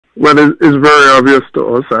Well, it's very obvious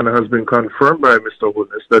to us, and has been confirmed by Mr.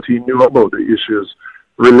 Holness, that he knew about the issues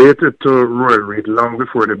related to Ruel Reid long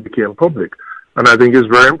before they became public. And I think it's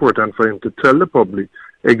very important for him to tell the public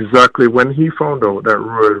exactly when he found out that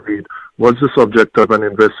Ruel Reid was the subject of an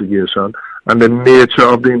investigation and the nature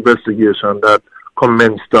of the investigation that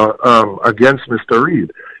commenced against Mr.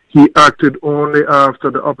 Reid. He acted only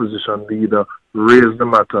after the opposition leader raised the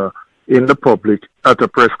matter in the public at a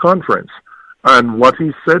press conference. And what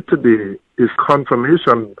he said today is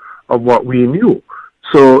confirmation of what we knew.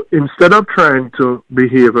 So instead of trying to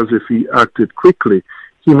behave as if he acted quickly,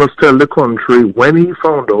 he must tell the country when he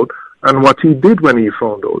found out and what he did when he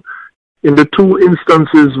found out. In the two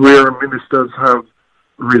instances where ministers have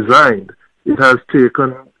resigned, it has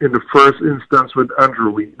taken, in the first instance with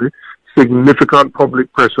Andrew Holness, significant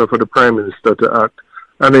public pressure for the Prime Minister to act.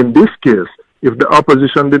 And in this case, if the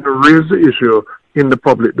opposition didn't raise the issue in the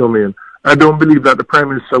public domain, I don't believe that the Prime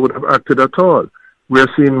Minister would have acted at all. We are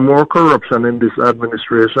seeing more corruption in this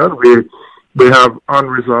administration. We have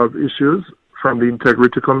unresolved issues from the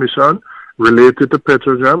Integrity Commission related to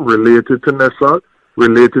Petrojam, related to NESA,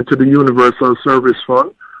 related to the Universal Service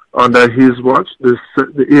Fund under his watch, the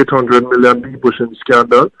 800 million debushing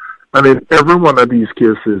scandal. And in every one of these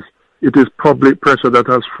cases, it is public pressure that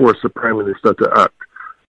has forced the Prime Minister to act.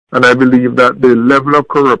 And I believe that the level of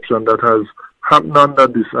corruption that has happened under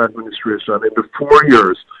this administration in the 4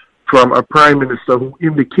 years, from a Prime Minister who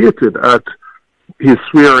indicated at his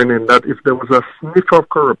swearing in that if there was a sniff of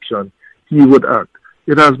corruption, he would act.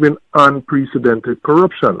 It has been unprecedented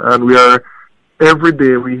corruption. And every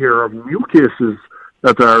day we hear of new cases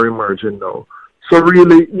that are emerging now. So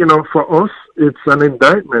really, for us, it's an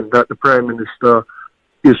indictment that the Prime Minister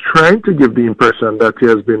is trying to give the impression that he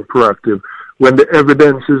has been proactive, when the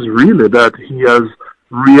evidence is really that he has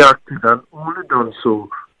reacted and only done so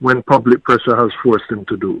when public pressure has forced him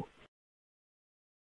to do.